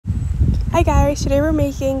Hi guys, today we're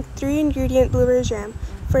making 3-ingredient blueberry jam.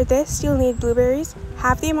 For this, you'll need blueberries,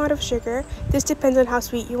 half the amount of sugar, this depends on how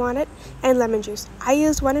sweet you want it, and lemon juice. I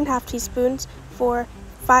used 1.5 teaspoons for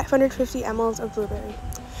 550 ml of blueberry.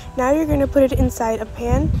 Now you're going to put it inside a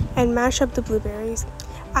pan and mash up the blueberries.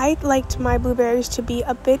 I liked my blueberries to be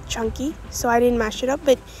a bit chunky, so I didn't mash it up,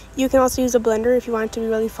 but you can also use a blender if you want it to be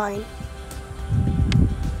really fine.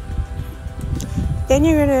 Then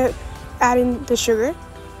you're going to add in the sugar.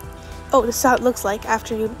 Oh, this is how it looks like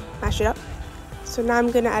after you mash it up. So now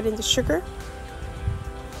I'm going to add in the sugar.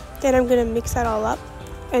 Then I'm going to mix that all up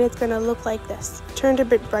and it's going to look like this. It turned a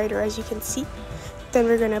bit brighter as you can see. Then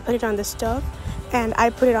we're going to put it on the stove and I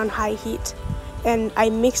put it on high heat. And I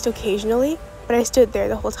mixed occasionally, but I stood there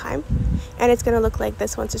the whole time. And it's going to look like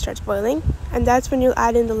this once it starts boiling. And that's when you'll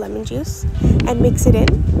add in the lemon juice and mix it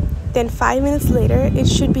in. Then 5 minutes later, it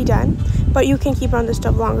should be done, but you can keep it on the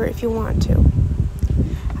stove longer if you want to.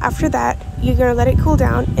 After that, you're going to let it cool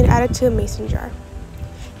down and add it to a mason jar.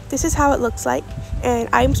 This is how it looks like, and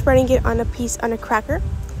I'm spreading it on a cracker.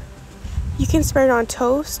 You can spread it on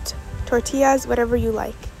toast, tortillas, whatever you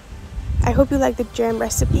like. I hope you like the jam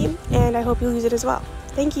recipe, and I hope you'll use it as well.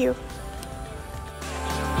 Thank you.